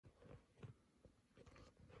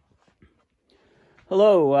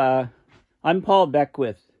Hello, I'm Paul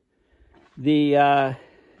Beckwith. The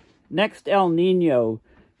next El Nino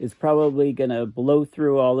is probably going to blow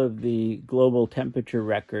through all of the global temperature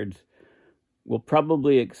records. Will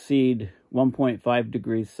probably exceed 1.5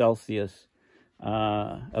 degrees Celsius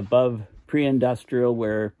above pre-industrial,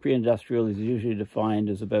 where pre-industrial is usually defined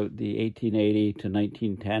as about the 1880 to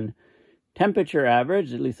 1910 temperature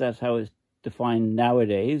average. At least that's how it's defined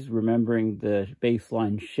nowadays, remembering the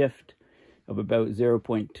baseline shift of about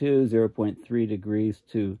 0.2, 0.3 degrees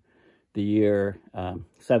to the year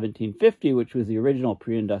 1750, which was the original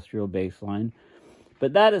pre-industrial baseline.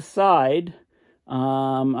 But that aside,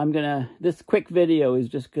 this quick video is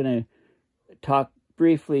just gonna talk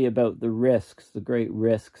briefly about the risks, the great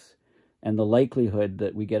risks, and the likelihood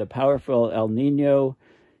that we get a powerful El Nino,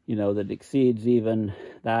 that exceeds even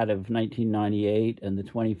that of 1998 and the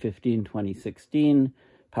 2015-2016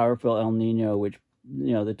 powerful El Nino, which,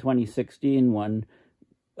 the 2016 one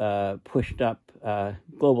pushed up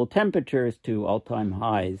global temperatures to all-time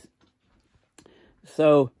highs.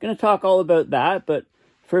 So, going to talk all about that, but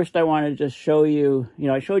first I want to just show you,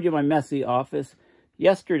 I showed you my messy office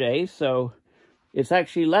yesterday, so it's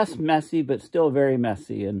actually less messy, but still very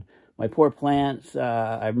messy. And my poor plants,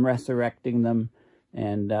 I'm resurrecting them,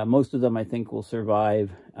 and most of them I think will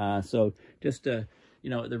survive. So just the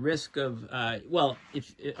risk of,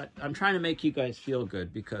 I'm trying to make you guys feel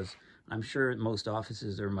good, because I'm sure most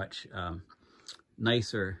offices are much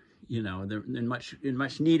nicer, they're in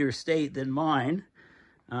much neater state than mine.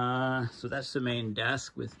 So that's the main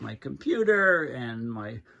desk with my computer and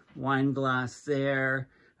my wine glass there.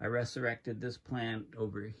 I resurrected this plant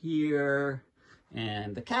over here,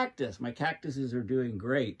 and the cactus. My cactuses are doing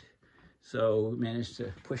great. So managed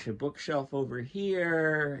to push a bookshelf over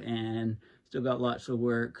here, and still got lots of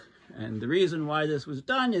work. And the reason why this was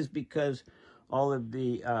done is because all of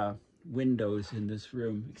the windows in this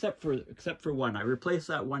room, except for one, I replaced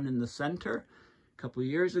that one in the center a couple of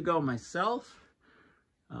years ago myself.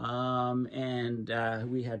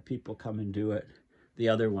 We had people come and do it. The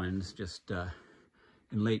other ones just in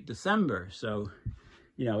late December. So,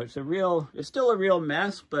 it's still a real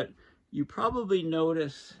mess, but you probably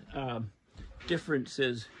notice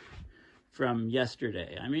differences from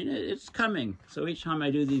yesterday. I mean, it's coming. So each time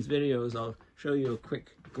I do these videos, I'll show you a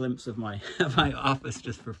quick glimpse of my office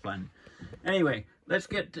just for fun. Anyway, let's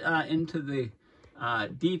get into the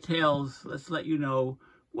details. Let's let you know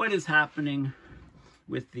what is happening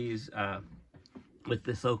with these with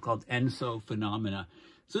the so-called ENSO phenomena.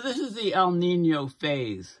 So this is the El Nino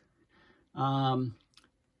phase. So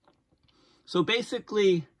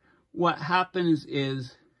basically what happens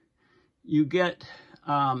is you get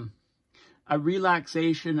a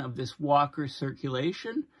relaxation of this Walker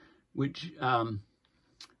circulation, which so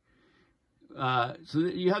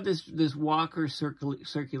you have this Walker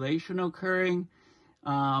circulation occurring.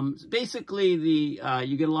 Basically,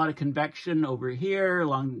 you get a lot of convection over here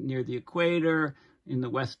along near the equator in the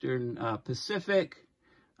Western Pacific.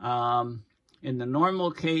 In the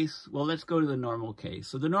normal case, well, let's go to the normal case.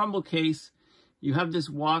 So the normal case, you have this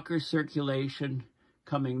Walker circulation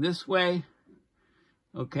coming this way,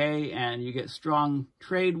 okay, and you get strong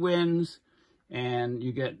trade winds, and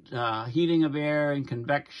you get heating of air and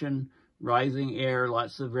convection, rising air,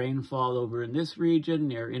 lots of rainfall over in this region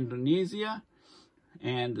near Indonesia.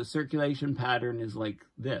 And the circulation pattern is like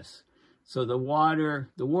this. So the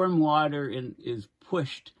warm water is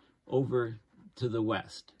pushed over to the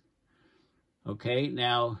west. Okay,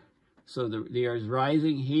 now, so the air is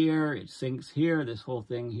rising here, it sinks here. This whole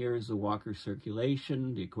thing here is the Walker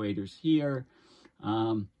circulation. The equator's here.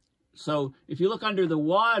 So if you look under the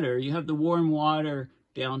water, you have the warm water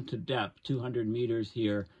down to depth, 200 meters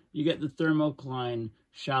here. You get the thermocline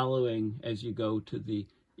shallowing as you go to the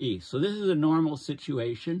east. So this is a normal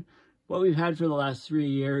situation. What we've had for the last 3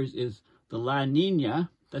 years is the La Niña.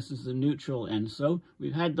 This is the neutral ENSO.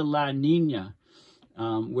 We've had the La Niña,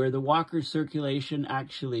 where the Walker circulation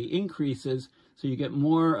actually increases, so you get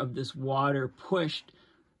more of this water pushed.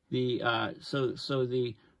 So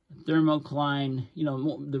the thermocline,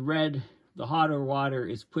 the hotter water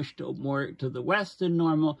is pushed more to the west than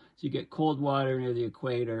normal, so you get cold water near the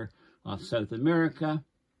equator off South America.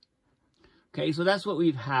 Okay, so that's what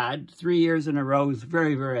we've had 3 years in a row. Is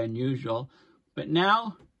very, very unusual. But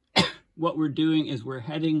now what we're doing is we're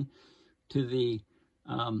heading to the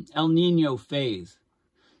El Nino phase.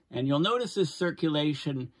 And you'll notice this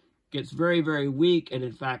circulation gets very, very weak, and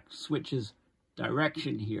in fact switches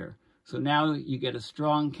direction here. So now you get a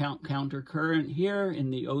strong counter current here in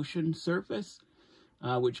the ocean surface,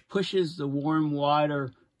 which pushes the warm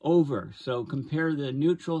water over. So compare the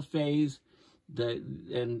neutral phase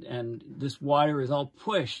and this water is all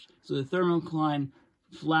pushed, so the thermocline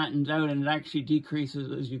flattens out, and it actually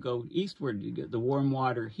decreases as you go eastward. You get the warm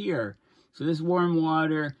water here. So this warm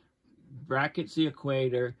water brackets the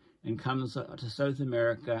equator and comes to South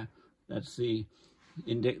America. That's the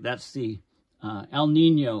El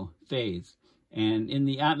Nino phase. And in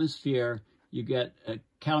the atmosphere, you get a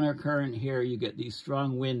countercurrent here. You get these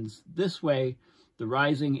strong winds this way. The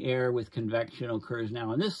rising air with convection occurs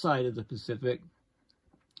now on this side of the Pacific.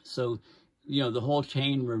 So, you know, the whole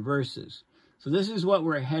chain reverses. So this is what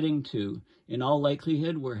we're heading to. In all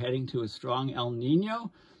likelihood, we're heading to a strong El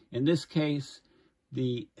Nino. In this case,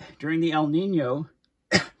 during the El Nino,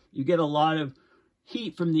 you get a lot of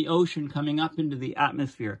heat from the ocean coming up into the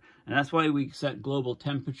atmosphere. And that's why we set global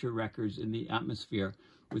temperature records in the atmosphere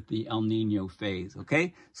with the El Nino phase,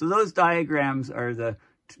 okay? So those diagrams are the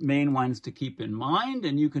main ones to keep in mind,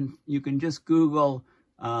 and you can just Google,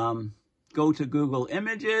 go to Google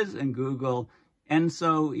Images and Google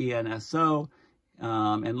ENSO, E-N-S-O,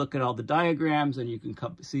 and look at all the diagrams, and you can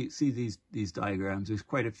see these diagrams. There's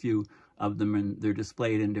quite a few of them, and they're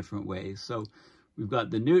displayed in different ways. So we've got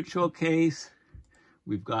the neutral case,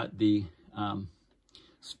 we've got the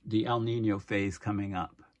El Nino phase coming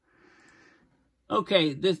up.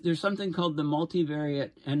 Okay, there's something called the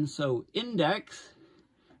Multivariate ENSO Index,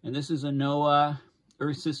 and this is a NOAA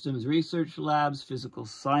Earth Systems Research Labs Physical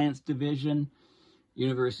Science Division,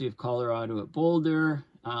 University of Colorado at Boulder.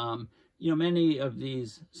 You know, many of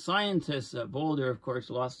these scientists at Boulder, of course,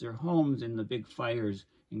 lost their homes in the big fires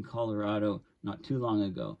in Colorado not too long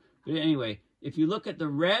ago. But anyway, if you look at the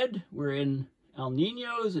red, we're in El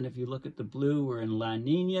Niños, and if you look at the blue, we're in La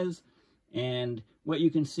Niñas. And what you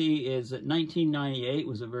can see is that 1998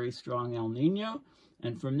 was a very strong El Nino.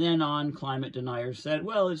 And from then on, climate deniers said,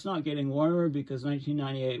 well, it's not getting warmer because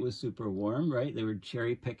 1998 was super warm, right? They were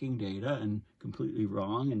cherry picking data and completely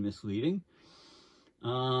wrong and misleading.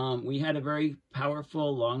 We had a very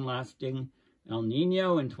powerful, long-lasting El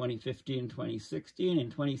Nino in 2015, 2016. In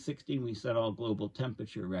 2016, we set all global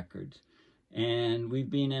temperature records. And we've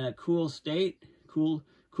been in a cooler state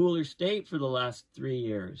for the last 3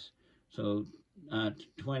 years. So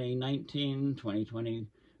 2019, 2020,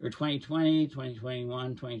 or 2020,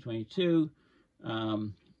 2021, 2022,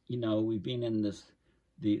 you know, we've been in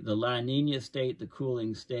the La Nina state, the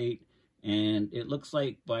cooling state, and it looks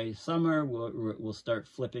like by summer we'll start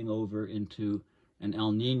flipping over into an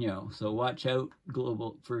El Nino. So watch out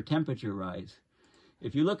for temperature rise.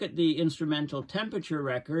 If you look at the instrumental temperature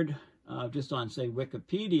record, just on, say,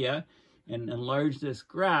 Wikipedia, and enlarge this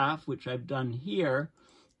graph, which I've done here,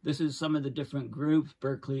 this is some of the different groups: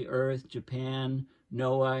 Berkeley Earth, Japan,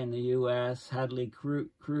 NOAA in the US, Hadley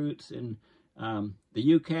Croots in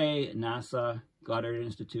the UK, NASA, Goddard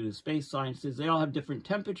Institute of Space Sciences. They all have different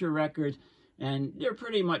temperature records, and they're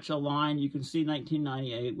pretty much aligned. You can see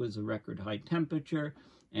 1998 was a record high temperature,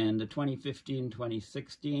 and the 2015,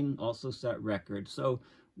 2016 also set records. So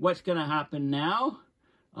what's going to happen now?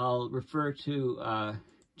 I'll refer to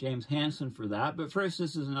James Hansen for that. But first,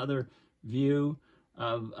 this is another view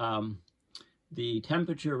of the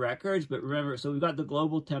temperature records. But remember, so we've got the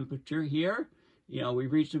global temperature here. You know, we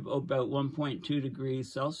reached about 1.2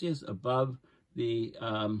 degrees Celsius above the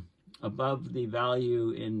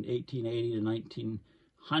value in 1880 to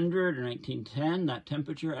 1900 or 1910, that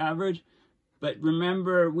temperature average. But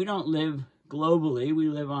remember, we don't live globally. We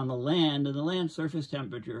live on the land, and the land surface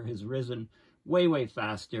temperature has risen way, way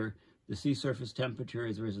faster. The sea surface temperature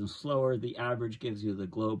has risen slower. The average gives you the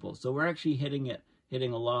global. So we're actually hitting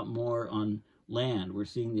a lot more on land. We're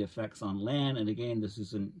seeing the effects on land. And again, this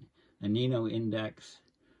is a Nino index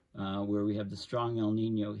where we have the strong El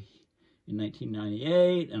Nino in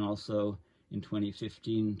 1998 and also in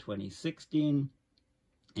 2015, 2016.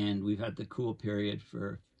 And we've had the cool period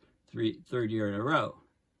for third year in a row.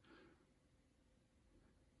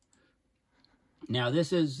 Now,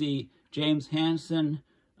 this is the James Hansen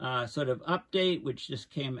sort of update, which just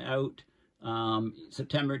came out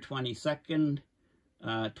September 22nd,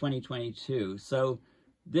 2022. So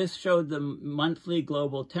this showed the monthly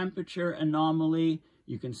global temperature anomaly.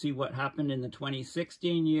 You can see what happened in the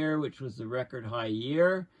 2016 year, which was the record high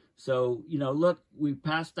year. So, you know, look, we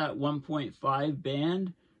passed that 1.5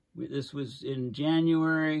 band. This was in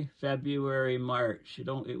January, February, March.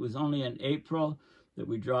 It was only in April that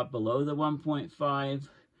we dropped below the 1.5.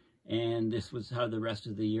 And this was how the rest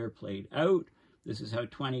of the year played out. This is how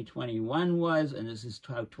 2021 was, and this is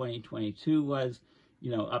how 2022 was,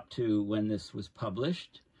 you know, up to when this was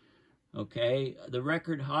published. Okay, the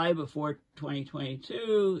record high before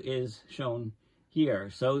 2022 is shown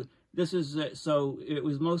here. So this is, so it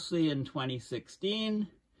was mostly in 2016,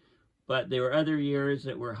 but there were other years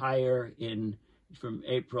that were higher from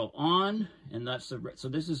April on, and so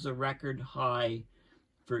this is the record high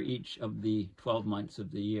for each of the 12 months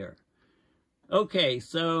of the year. Okay,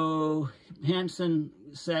 so Hansen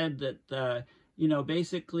said that,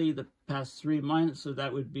 basically the past 3 months, so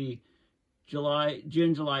that would be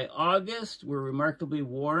June, July, August, were remarkably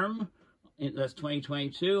warm. That's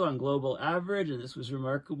 2022 on global average, and this was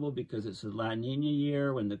remarkable because it's a La Nina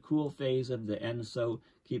year when the cool phase of the ENSO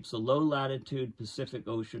keeps the low-latitude Pacific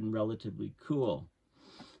Ocean relatively cool.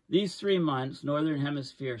 These 3 months, Northern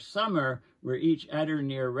Hemisphere summer, were each at or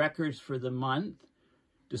near records for the month,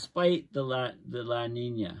 despite the La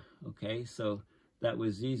Nina. Okay, so that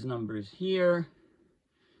was these numbers here.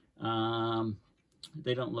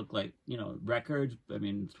 They don't look like, records. I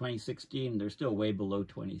mean, 2016, they're still way below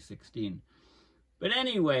 2016. But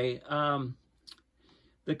anyway,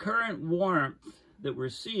 the current warmth that we're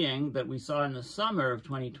seeing, that we saw in the summer of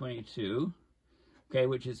 2022, okay,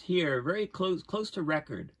 which is here, very close to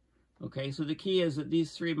record. Okay, so the key is that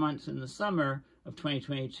these 3 months in the summer of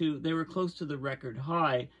 2022, they were close to the record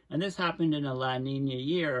high, and this happened in a La Nina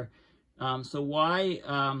year. So why?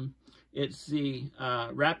 It's the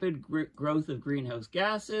rapid growth of greenhouse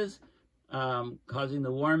gases causing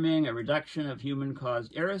the warming, a reduction of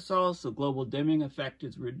human-caused aerosols, so global dimming effect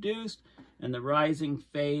is reduced, and the rising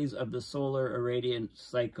phase of the solar irradiance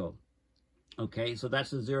cycle. Okay, so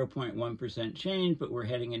that's a 0.1% change, but we're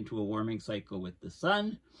heading into a warming cycle with the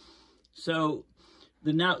sun. So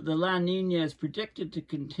the La Nina is predicted to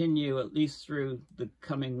continue at least through the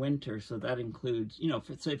coming winter. So that includes,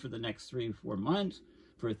 say for the next 3 or 4 months,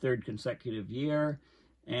 for a third consecutive year.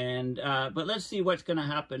 And but let's see what's going to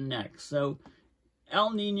happen next. So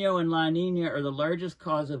El Nino and La Nina are the largest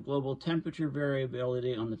cause of global temperature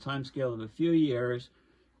variability on the timescale of a few years,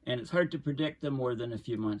 and it's hard to predict them more than a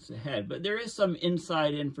few months ahead. But there is some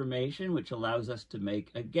inside information which allows us to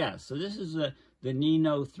make a guess. So this is the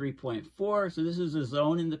Niño 3.4. So this is a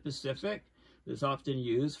zone in the Pacific that's often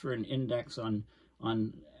used for an index on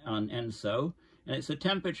ENSO, and it's a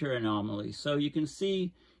temperature anomaly. So you can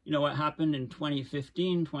see, what happened in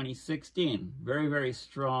 2015, 2016. Very, very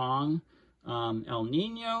strong El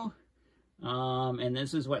Nino. And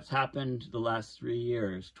this is what's happened the last 3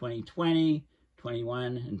 years, 2020,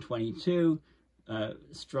 21, and 22.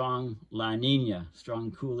 Strong La Nina,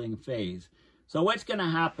 strong cooling phase. So what's going to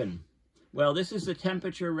happen? Well, this is the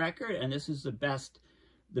temperature record, and this is the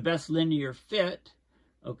best linear fit.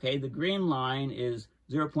 Okay, the green line is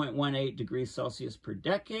 0.18 degrees Celsius per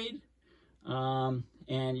decade.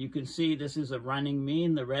 And you can see this is a running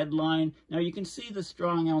mean, the red line. Now you can see the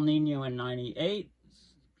strong El Nino in 98.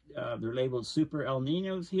 They're labeled super El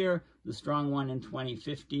Ninos here. The strong one in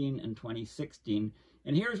 2015 and 2016.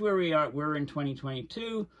 And here's where we are. We're in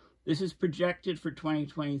 2022. This is projected for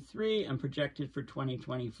 2023 and projected for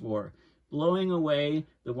 2024. Blowing away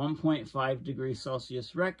the 1.5 degrees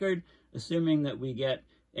Celsius record, assuming that we get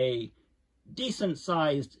a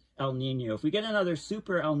decent-sized El Nino. If we get another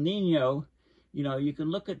super El Nino, you can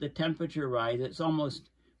look at the temperature rise. It's almost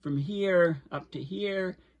from here up to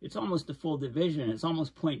here. It's almost a full division. It's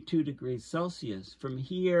almost 0.2 degrees Celsius. From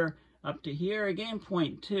here up to here, again,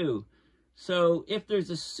 0.2. So if there's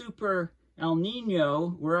a super El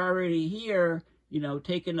Nino, we're already here,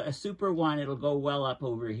 taking a super one, it'll go well up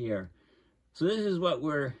over here. So this is what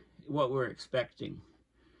we're expecting.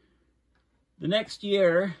 The next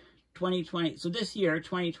year, 2020, so this year,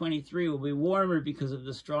 2023, will be warmer because of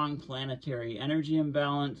the strong planetary energy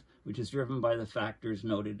imbalance, which is driven by the factors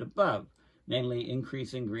noted above, namely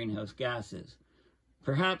increasing greenhouse gases.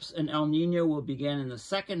 Perhaps an El Nino will begin in the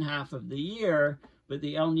second half of the year, but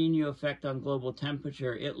the El Nino effect on global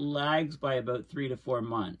temperature, it lags by about 3 to 4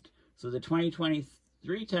 months. So the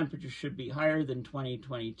 2023 temperature should be higher than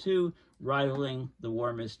 2022, rivaling the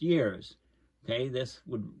warmest years. Okay, this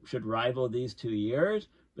should rival these 2 years.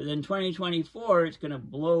 But in 2024, it's going to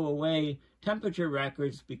blow away temperature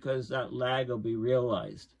records because that lag will be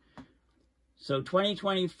realized. So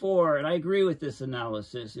 2024, and I agree with this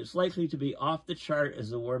analysis, it's likely to be off the chart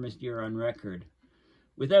as the warmest year on record.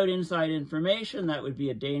 Without inside information, that would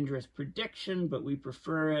be a dangerous prediction, but we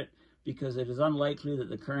prefer it because it is unlikely that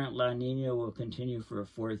the current La Nina will continue for a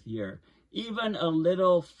 4th year. Even a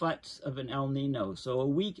little futz of an El Nino, so a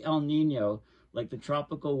weak El Nino, like the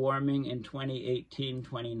tropical warming in 2018,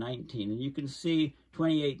 2019. And you can see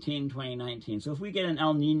 2018, 2019. So if we get an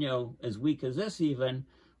El Nino as weak as this even,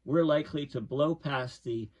 we're likely to blow past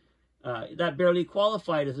that barely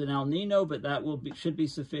qualified as an El Nino, but that should be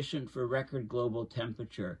sufficient for record global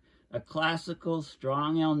temperature. A classical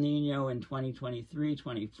strong El Nino in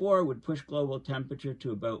 2023-24 would push global temperature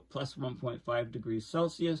to about plus 1.5 degrees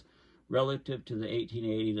Celsius, relative to the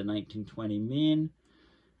 1880 to 1920 mean.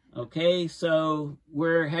 Okay, so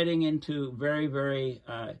we're heading into very, very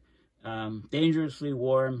dangerously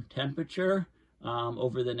warm temperature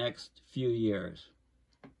over the next few years.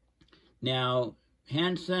 Now,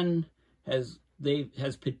 Hansen has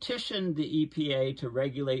petitioned the EPA to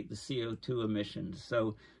regulate the CO2 emissions.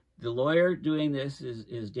 So the lawyer doing this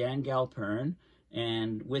is Dan Galpern,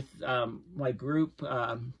 and with my group,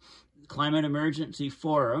 Climate Emergency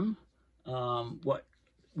Forum,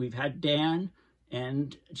 we've had Dan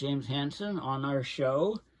and James Hansen on our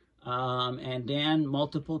show, and Dan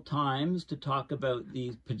multiple times to talk about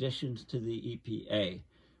these petitions to the EPA,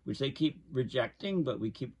 which they keep rejecting, but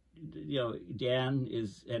we keep, Dan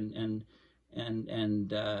is and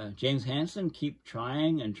James Hansen keep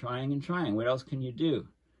trying and trying and trying. What else can you do?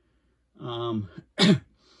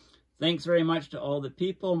 Thanks very much to all the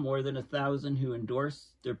people, more than 1,000, who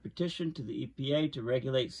endorsed their petition to the EPA to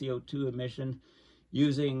regulate CO2 emissions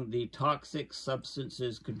using the Toxic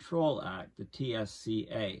Substances Control Act, the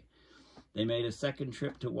TSCA. They made a second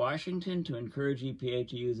trip to Washington to encourage EPA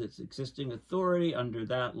to use its existing authority under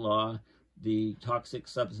that law, the Toxic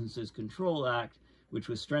Substances Control Act, which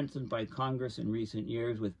was strengthened by Congress in recent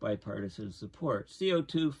years with bipartisan support.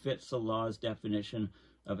 CO2 fits the law's definition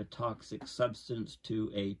of a toxic substance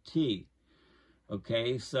to a T.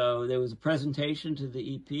 Okay, so there was a presentation to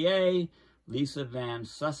the EPA. Lisa Van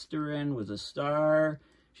Susteren was a star.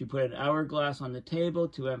 She put an hourglass on the table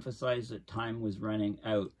to emphasize that time was running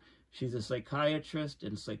out. She's a psychiatrist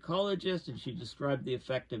and psychologist, and she described the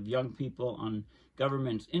effect of young people on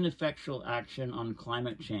government's ineffectual action on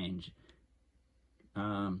climate change.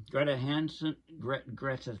 Greta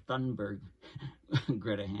Thunberg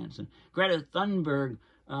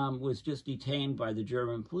was just detained by the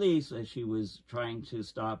German police as she was trying to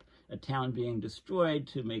stop a town being destroyed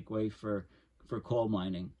to make way for coal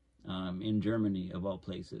mining in Germany, of all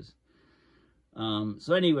places.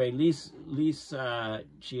 So anyway, Lisa,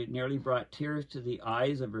 she had nearly brought tears to the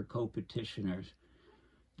eyes of her co-petitioners.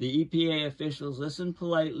 The EPA officials listened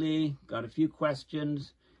politely, got a few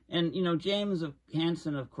questions, and, James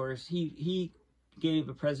Hansen, of course, he gave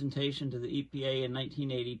a presentation to the EPA in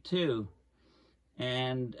 1982,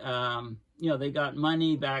 and, they got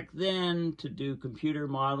money back then to do computer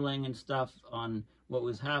modeling and stuff on what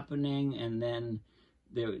was happening, and then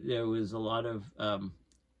there was a lot of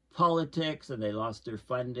politics, and they lost their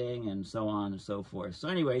funding, and so on and so forth. So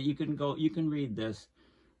anyway, you can read this.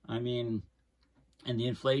 I mean, and the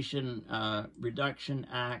Inflation Reduction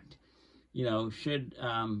Act, should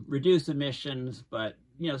reduce emissions, but,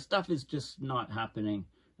 stuff is just not happening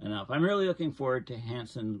enough. I'm really looking forward to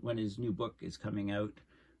Hansen when his new book is coming out.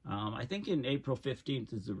 I think in April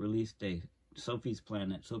 15th is the release date. Sophie's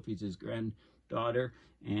Planet. Sophie's his granddaughter.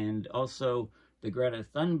 And also the Greta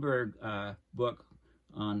Thunberg book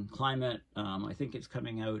on climate. I think it's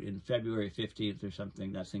coming out in February 15th or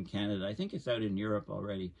something. That's in Canada. I think it's out in Europe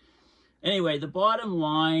already. Anyway, the bottom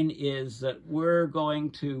line is that we're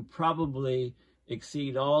going to probably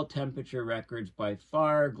exceed all temperature records by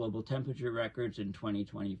far, global temperature records in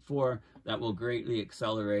 2024. That will greatly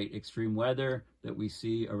accelerate extreme weather that we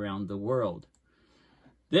see around the world.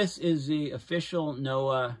 This is the official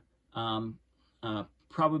NOAA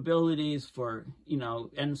probabilities for,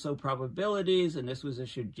 ENSO probabilities, and this was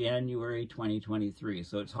issued January 2023.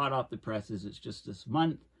 So it's hot off the presses. It's just this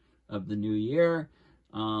month of the new year.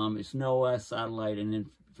 It's NOAA satellite, and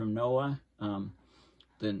from NOAA,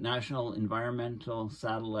 the National Environmental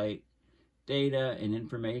Satellite Data and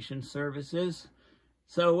Information Services.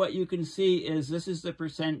 So what you can see is this is the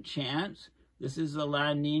percent chance. This is the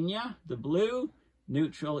La Niña, the blue.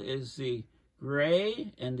 Neutral is the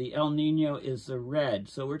gray, and the El Niño is the red.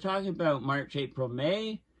 So we're talking about March, April,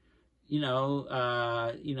 May.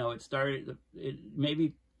 It started, it may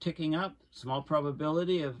be ticking up, small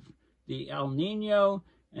probability of the El Niño,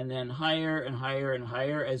 and then higher and higher and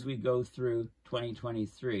higher as we go through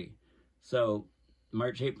 2023. So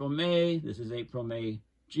March, April, May, this is April, May,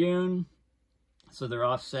 June. So they're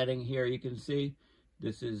offsetting here, you can see.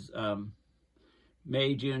 This is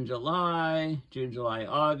May, June, July,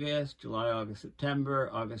 August, July, August, September,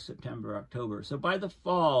 October. So by the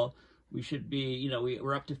fall, we should be,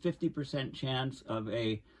 we're up to 50% chance of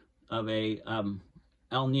a El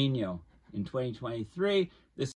Niño in 2023. This